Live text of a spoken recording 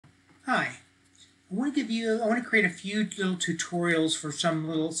Hi, I want to create a few little tutorials for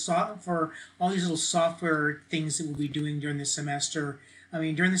for all these little software things that we'll be doing during the semester.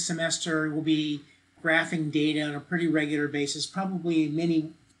 During the semester, we'll be graphing data on a pretty regular basis. Probably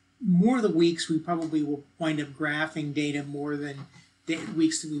many more of the weeks we probably will wind up graphing data more than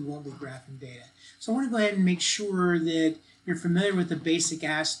weeks that we won't be graphing data. So I want to go ahead and make sure that you're familiar with the basic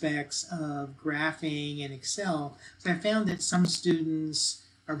aspects of graphing in Excel. So I found that some students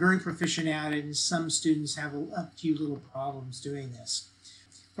are very proficient at it and some students have a few little problems doing this.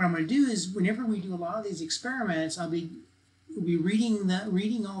 What I'm going to do is whenever we do a lot of these experiments, I'll be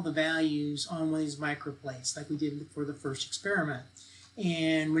reading all the values on one of these microplates like we did for the first experiment.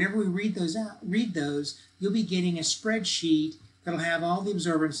 And whenever we read those, you'll be getting a spreadsheet that'll have all the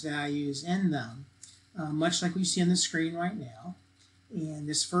observance values in them, much like we see on the screen right now. And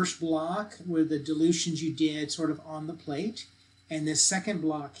this first block were the dilutions you did sort of on the plate. And this second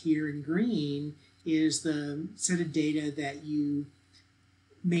block here in green is the set of data that you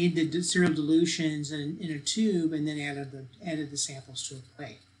made the serial dilutions in a tube and then added the samples to a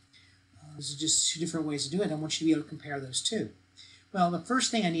plate. Those are just two different ways to do it. I want you to be able to compare those two. Well, the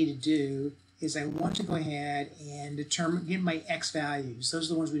first thing I need to do is I want to go ahead and get my X values.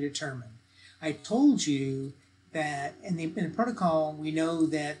 Those are the ones we determined. I told you that in the protocol, we know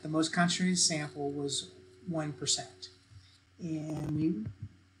that the most concentrated sample was 1%. And we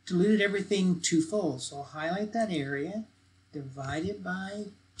diluted everything twofold. So I'll highlight that area, divide it by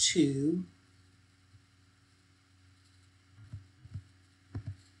 2,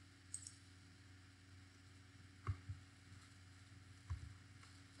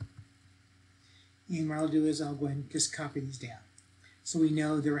 and what I'll do is I'll go ahead and just copy these down. So we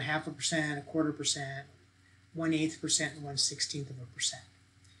know there were 0.5%, 1/4%, 1/8%, and 1/16%.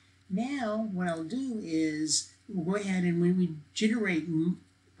 Now what I'll do is we'll go ahead and when we generate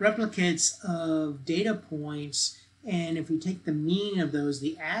replicates of data points, and if we take the mean of those,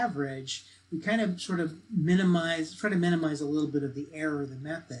 the average, we kind of try to minimize a little bit of the error of the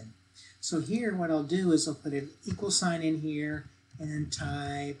method. So here what I'll do is I'll put an equal sign in here and then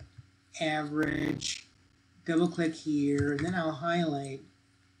type average, double click here, and then I'll highlight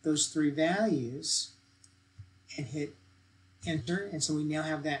those 3 values and hit enter, and so we now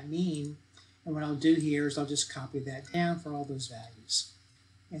have that mean. And what I'll do here is I'll just copy that down for all those values.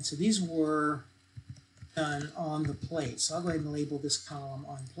 And so these were done on the plate. So I'll go ahead and label this column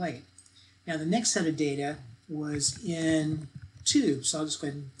on plate. Now the next set of data was in tubes. So I'll just go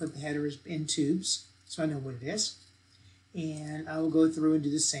ahead and put the headers in tubes so I know what it is. And I will go through and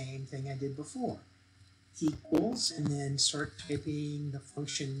do the same thing I did before. Equals, and then start typing the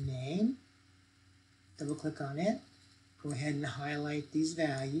function name. Double click on it. Go ahead and highlight these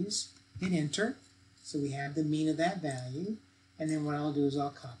values. Hit enter, so we have the mean of that value, and then what I'll do is I'll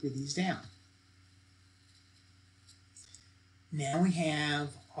copy these down. Now we have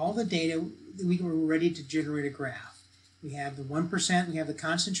all the data that we were ready to generate a graph. We have the 1%, we have the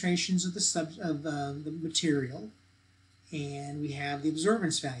concentrations of the material, and we have the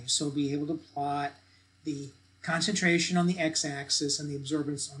observance value. So we'll be able to plot the concentration on the x-axis and the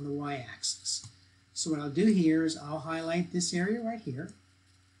observance on the y-axis. So what I'll do here is I'll highlight this area right here.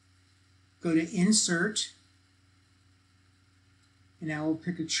 Go to Insert, and I will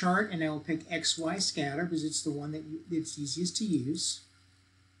pick a chart, and I will pick XY scatter because it's the one that it's easiest to use.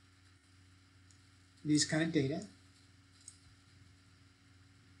 These kind of data.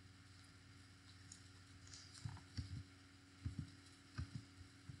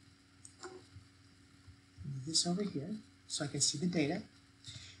 Move this over here so I can see the data.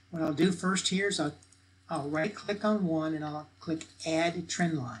 What I'll do first here is I'll right-click on one and I'll click Add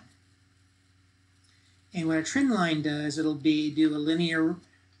Trendline. And what a trend line does, it'll do a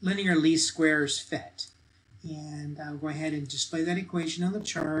linear least squares fit. And I'll go ahead and display that equation on the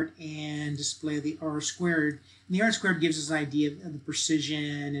chart and display the R squared. And the R squared gives us an idea of the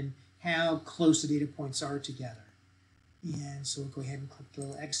precision and how close the data points are together. And so we'll go ahead and click the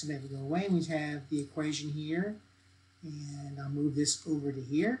little X and that will go away. And we have the equation here. And I'll move this over to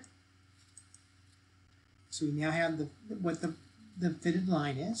here. So we now have what the fitted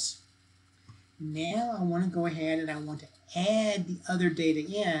line is. Now I want to go ahead and I want to add the other data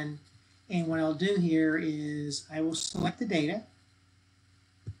in, and what I'll do here is I will select the data,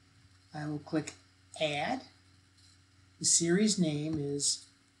 I will click Add, the series name is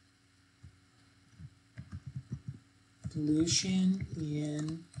Dilution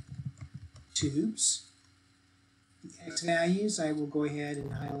in Tubes, the X values I will go ahead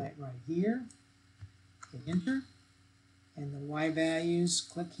and highlight right here, hit enter. And the Y values,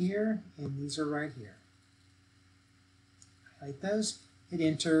 click here, and these are right here. Highlight those, hit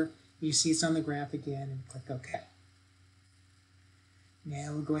enter, You see it's on the graph again, and click OK.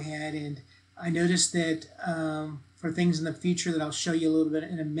 Now we'll go ahead, and I noticed that for things in the future that I'll show you a little bit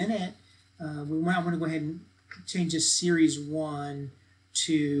in a minute, I want to go ahead and change this Series 1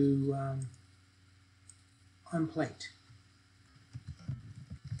 to on plate.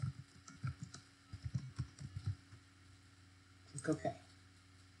 Click OK.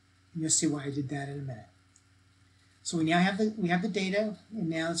 You'll see why I did that in a minute. So we now have the data, and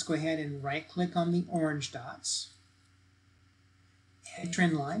now let's go ahead and right click on the orange dots. Add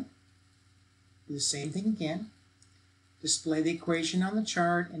trend line. Do the same thing again. Display the equation on the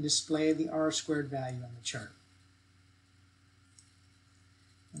chart and display the r-squared value on the chart.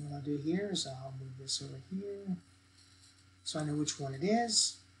 And what I'll do here is I'll move this over here so I know which one it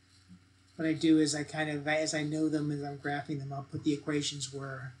is. What I do is I as I know them, as I'm graphing them, I'll put the equations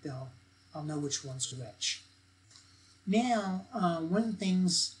where I'll know which one's which. Now, one of the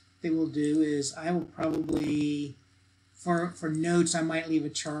things they will do is I will probably, for notes, I might leave a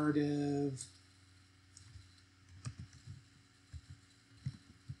chart of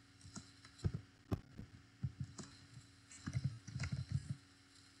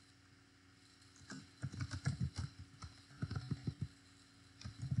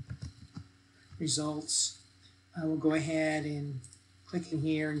results. I will go ahead and click in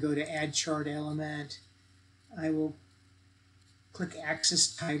here and go to Add Chart Element. I will click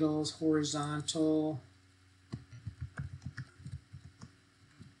Axis Titles, Horizontal.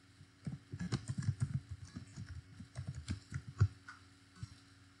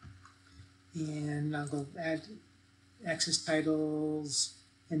 And I'll go add Axis Titles.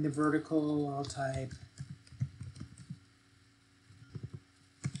 In the vertical, I'll type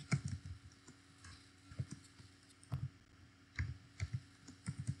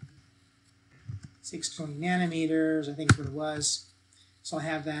 .620 nanometers, I think is what it was. So I'll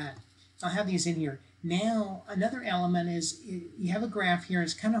have that. So I'll have these in here. Now, another element is you have a graph here.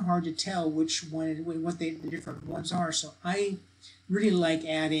 It's kind of hard to tell which one, what the different ones are. So I really like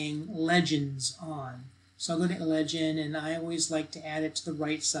adding legends on. So I'll go to legend, and I always like to add it to the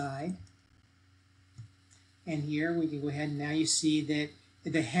right side. And here we can go ahead, and now you see that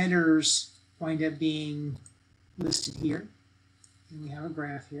the headers wind up being listed here. And we have a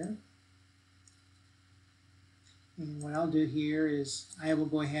graph here. And what I'll do here is I will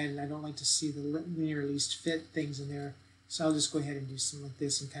go ahead, and I don't like to see the linear least fit things in there, so I'll just go ahead and do something like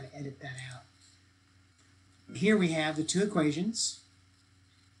this and kind of edit that out. Here we have the two equations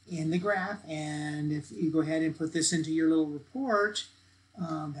in the graph, and if you go ahead and put this into your little report,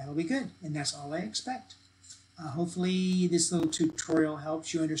 that'll be good, and that's all I expect. Hopefully this little tutorial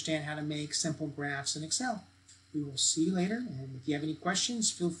helps you understand how to make simple graphs in Excel. We will see you later, and if you have any questions,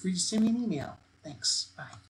 feel free to send me an email. Thanks. Bye.